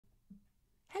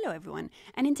Hello everyone,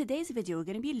 and in today's video we're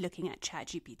going to be looking at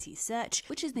ChatGPT SEARCH,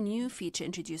 which is the new feature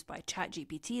introduced by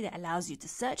ChatGPT that allows you to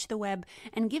search the web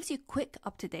and gives you quick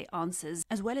up-to-date answers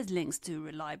as well as links to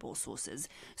reliable sources.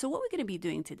 So what we're going to be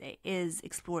doing today is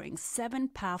exploring 7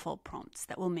 powerful prompts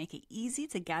that will make it easy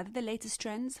to gather the latest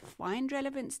trends, find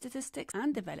relevant statistics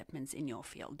and developments in your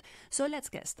field. So let's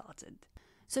get started.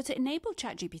 So to enable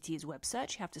ChatGPT's web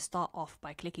search, you have to start off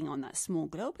by clicking on that small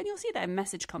globe, and you'll see that a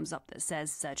message comes up that says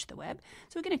search the web.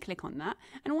 So we're going to click on that,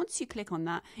 and once you click on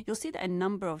that, you'll see that a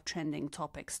number of trending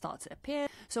topics start to appear.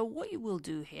 So what you will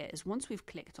do here is once we've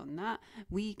clicked on that,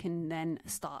 we can then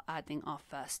start adding our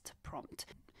first prompt.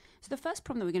 So the first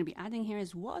prompt that we're going to be adding here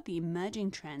is what are the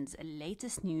emerging trends and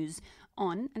latest news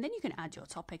on, and then you can add your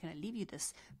topic, and I'll leave you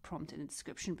this prompt in the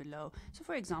description below. So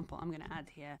for example, I'm going to add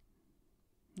here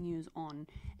news on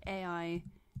AI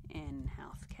in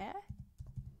healthcare.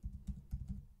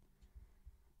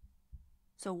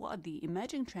 So what are the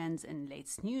emerging trends and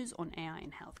latest news on AI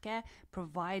in healthcare?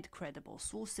 Provide credible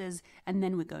sources, and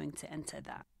then we're going to enter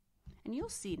that. And you'll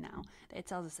see now that it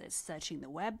tells us that it's searching the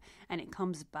web and it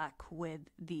comes back with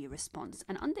the response.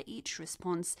 And under each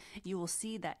response, you will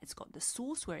see that it's got the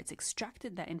source where it's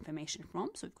extracted that information from.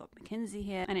 So we've got McKinsey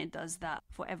here, and it does that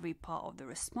for every part of the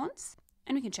response.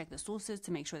 And we can check the sources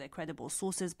to make sure they're credible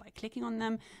sources by clicking on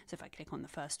them. So if I click on the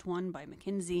first one by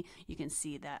McKinsey, you can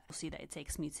see that it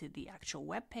takes me to the actual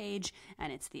web page,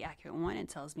 and it's the accurate one. It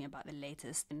tells me about the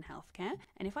latest in healthcare.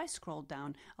 And if I scroll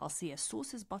down, I'll see a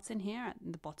sources button here at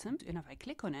the bottom. And if I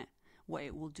click on it, what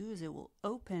it will do is it will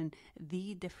open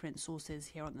the different sources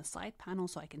here on the side panel,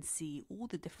 so I can see all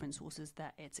the different sources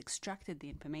that it's extracted the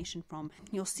information from.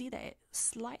 You'll see that it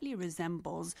slightly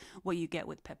resembles what you get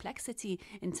with Perplexity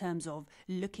in terms of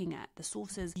looking at the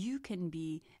sources. You can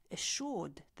be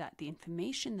assured that the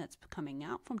information that's coming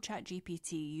out from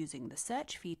ChatGPT using the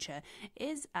search feature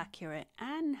is accurate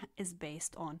and is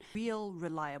based on real,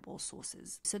 reliable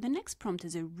sources. So the next prompt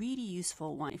is a really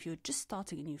useful one if you're just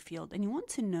starting a new field and you want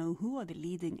to know who are the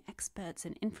leading experts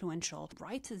and influential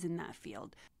writers in that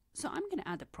field. So I'm going to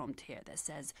add a prompt here that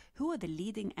says, who are the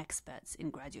leading experts in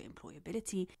graduate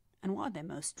employability and what are their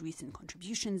most recent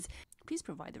contributions? Please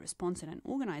provide the response in an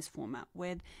organized format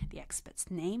with the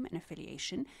expert's name and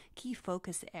affiliation, key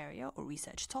focus area or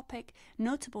research topic,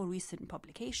 notable recent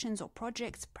publications or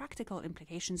projects, practical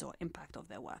implications or impact of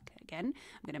their work. Again,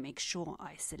 I'm going to make sure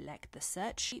I select the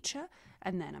search feature,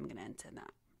 and then I'm going to enter that.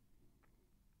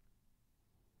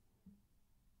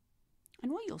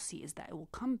 And what you'll see is that it will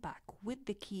come back with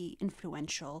the key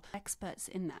influential experts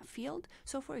in that field.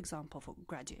 So for example, for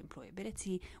graduate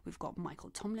employability, we've got Michael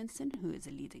Tomlinson, who is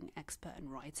a leading expert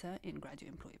and writer in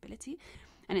graduate employability.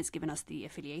 And it's given us the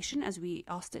affiliation as we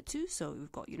asked it to. So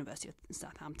we've got University of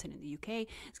Southampton in the UK.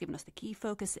 It's given us the key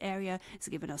focus area. It's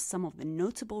given us some of the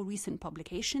notable recent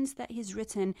publications that he's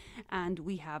written. And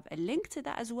we have a link to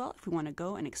that as well if we want to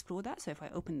go and explore that. So if I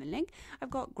open the link, I've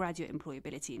got graduate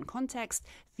employability in context,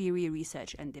 theory,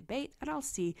 research and debate. And I'll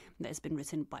see that it's been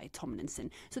written by Tomlinson.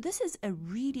 So this is a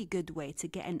really good way to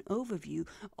get an overview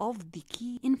of the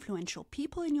key influential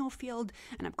people in your field.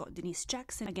 And I've got Denise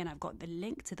Jackson. Again, I've got the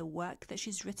link to the work that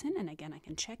she's written, and again I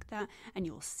can check that and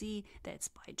you'll see that it's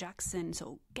by Jackson.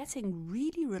 So getting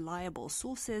really reliable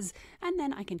sources, and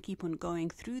then I can keep on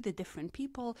going through the different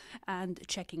people and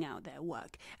checking out their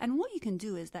work. And what you can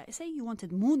do is that, say you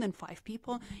wanted more than 5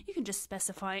 people, you can just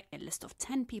specify a list of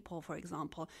 10 people, for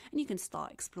example, and you can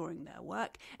start exploring their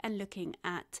work and looking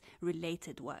at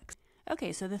related works.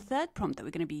 Okay, so the third prompt that we're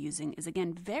going to be using is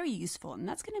again very useful, and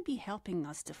that's going to be helping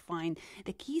us to find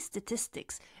the key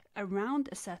statistics around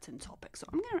a certain topic. So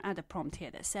I'm going to add a prompt here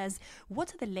that says,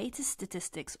 what are the latest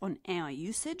statistics on AI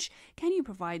usage? Can you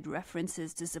provide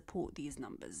references to support these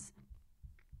numbers?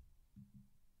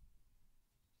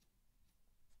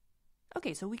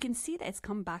 Okay, so we can see that it's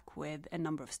come back with a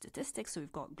number of statistics. So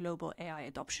we've got global AI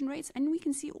adoption rates, and we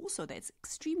can see also that it's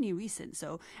extremely recent.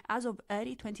 So as of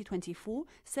early 2024,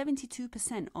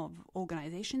 72% of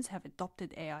organizations have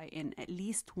adopted AI in at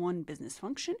least one business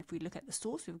function. If we look at the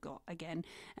source, we've got, again,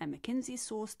 a McKinsey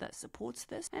source that supports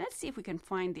this. And let's see if we can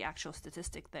find the actual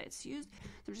statistic that it's used.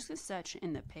 So I'm just going to search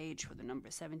in the page for the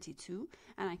number 72,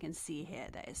 and I can see here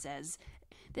that it says,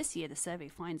 this year, the survey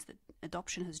finds that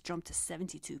adoption has jumped to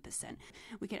 72%.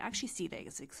 We can actually see that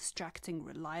it's extracting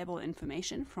reliable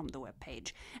information from the web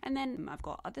page. And then I've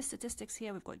got other statistics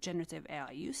here. We've got generative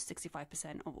AI use.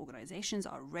 65% of organizations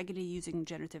are regularly using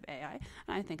generative AI.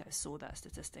 And I think I saw that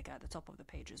statistic at the top of the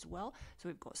page as well. So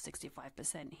we've got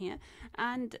 65% here,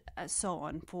 and so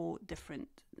on for different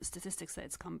statistics that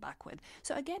it's come back with.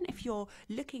 So again, if you're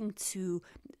looking to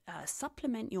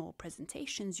supplement your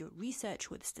presentations, your research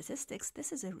with statistics,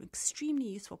 this is is an extremely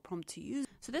useful prompt to use.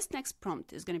 So this next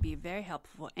prompt is going to be very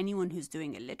helpful for anyone who's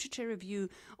doing a literature review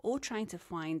or trying to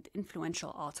find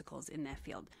influential articles in their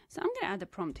field. So I'm going to add a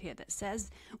prompt here that says,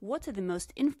 what are the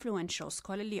most influential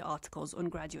scholarly articles on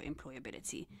graduate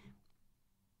employability?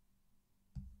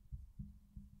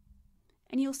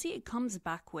 And you'll see it comes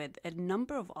back with a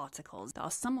number of articles that are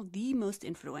some of the most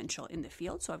influential in the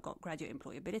field. So I've got Graduate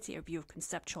Employability, a Review of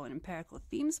Conceptual and Empirical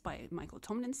Themes by Michael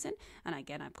Tomlinson. And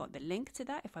again, I've got the link to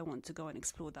that if I want to go and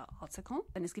explore that article.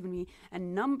 And it's given me a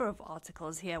number of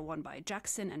articles here, one by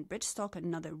Jackson and Bridgestock,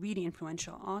 another really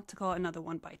influential article, another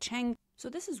one by Cheng. So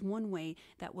this is one way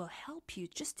that will help you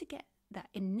just to get that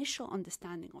initial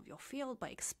understanding of your field by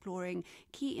exploring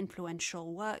key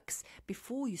influential works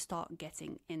before you start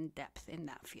getting in depth in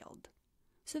that field.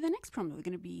 So the next prompt we're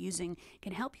going to be using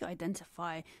can help you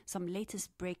identify some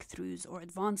latest breakthroughs or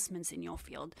advancements in your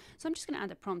field. So I'm just going to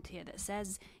add a prompt here that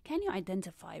says, can you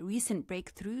identify recent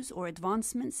breakthroughs or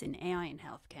advancements in AI in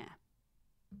healthcare?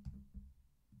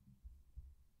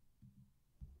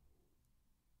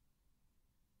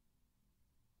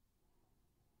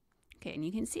 Okay, and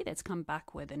you can see that's come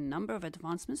back with a number of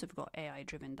advancements. We've got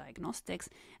AI-driven diagnostics,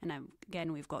 and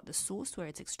again, we've got the source where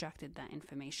it's extracted that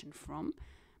information from.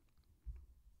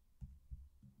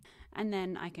 And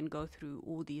then I can go through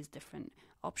all these different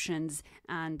options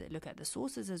and look at the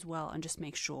sources as well and just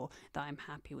make sure that I'm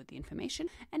happy with the information.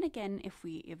 And again, if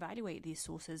we evaluate these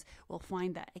sources, we'll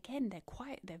find that, again,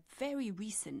 they're very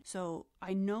recent. So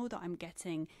I know that I'm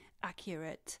getting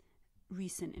accurate,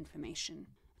 recent information.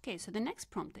 Okay, so the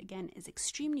next prompt, again, is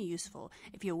extremely useful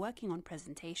if you're working on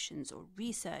presentations or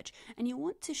research and you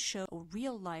want to show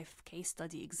real-life case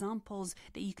study examples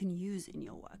that you can use in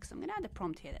your work. So I'm going to add a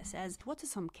prompt here that says, what are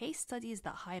some case studies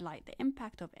that highlight the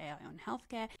impact of AI on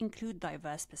healthcare, include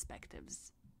diverse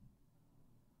perspectives?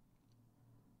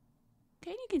 Okay,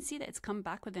 and you can see that it's come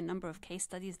back with a number of case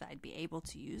studies that I'd be able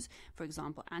to use. For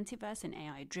example, Antiverse, an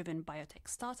AI-driven biotech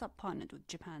startup partnered with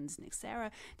Japan's Nxera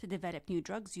to develop new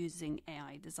drugs using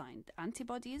AI-designed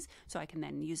antibodies. So I can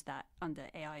then use that under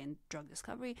AI and drug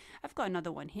discovery. I've got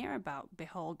another one here about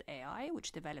Behold AI,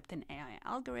 which developed an AI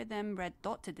algorithm, Red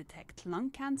Dot, to detect lung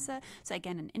cancer. So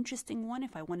again, an interesting one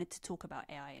if I wanted to talk about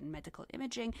AI in medical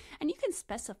imaging. And you can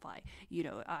specify,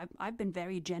 I've been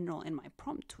very general in my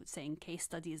prompt saying case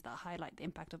studies that highlight the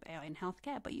impact of AI in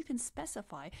healthcare, but you can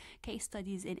specify case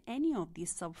studies in any of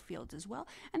these subfields as well.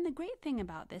 And the great thing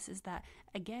about this is that,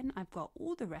 again, I've got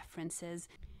all the references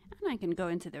and I can go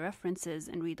into the references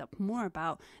and read up more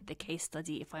about the case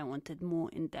study if I wanted more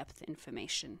in-depth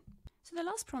information. So the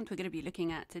last prompt we're going to be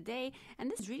looking at today, and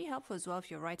this is really helpful as well if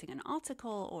you're writing an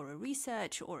article or a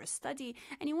research or a study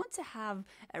and you want to have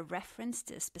a reference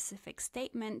to a specific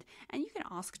statement, and you can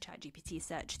ask ChatGPT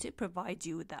SEARCH to provide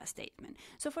you with that statement.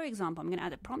 So for example, I'm going to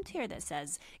add a prompt here that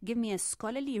says, give me a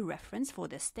scholarly reference for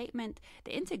this statement.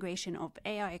 The integration of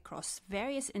AI across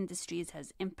various industries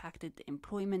has impacted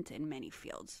employment in many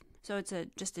fields. So it's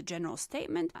just a general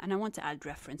statement, and I want to add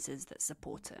references that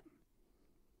support it.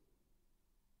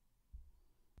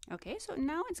 Okay, so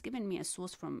now it's given me a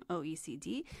source from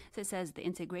OECD. So it says the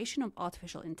integration of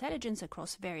artificial intelligence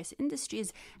across various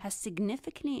industries has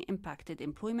significantly impacted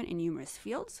employment in numerous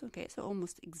fields. Okay, so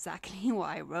almost exactly what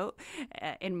I wrote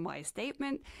in my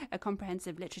statement. A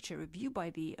comprehensive literature review by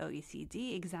the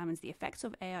OECD examines the effects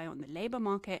of AI on the labor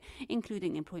market,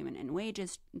 including employment and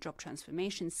wages, job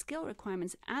transformation, skill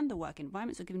requirements, and the work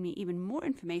environment. So giving me even more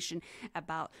information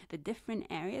about the different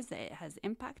areas that it has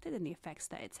impacted and the effects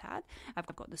that it's had.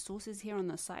 I've got the sources here on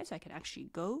the side, so I can actually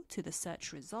go to the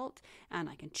search result and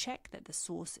I can check that the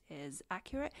source is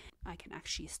accurate. I can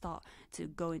actually start to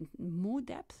go in more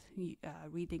depth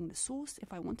reading the source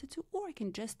if I wanted to, or I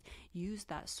can just use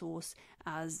that source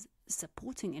as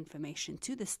supporting information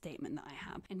to the statement that I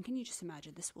have. And can you just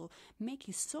imagine, this will make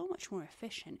you so much more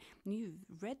efficient. You've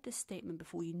read this statement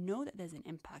before, you know that there's an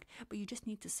impact, but you just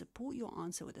need to support your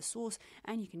answer with a source,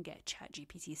 and you can get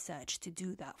ChatGPT SEARCH to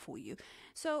do that for you.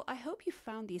 So I hope you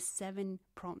found these 7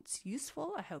 prompts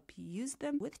useful. I hope you use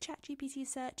them with ChatGPT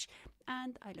SEARCH,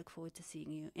 and I look forward to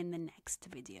seeing you in the next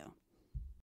video.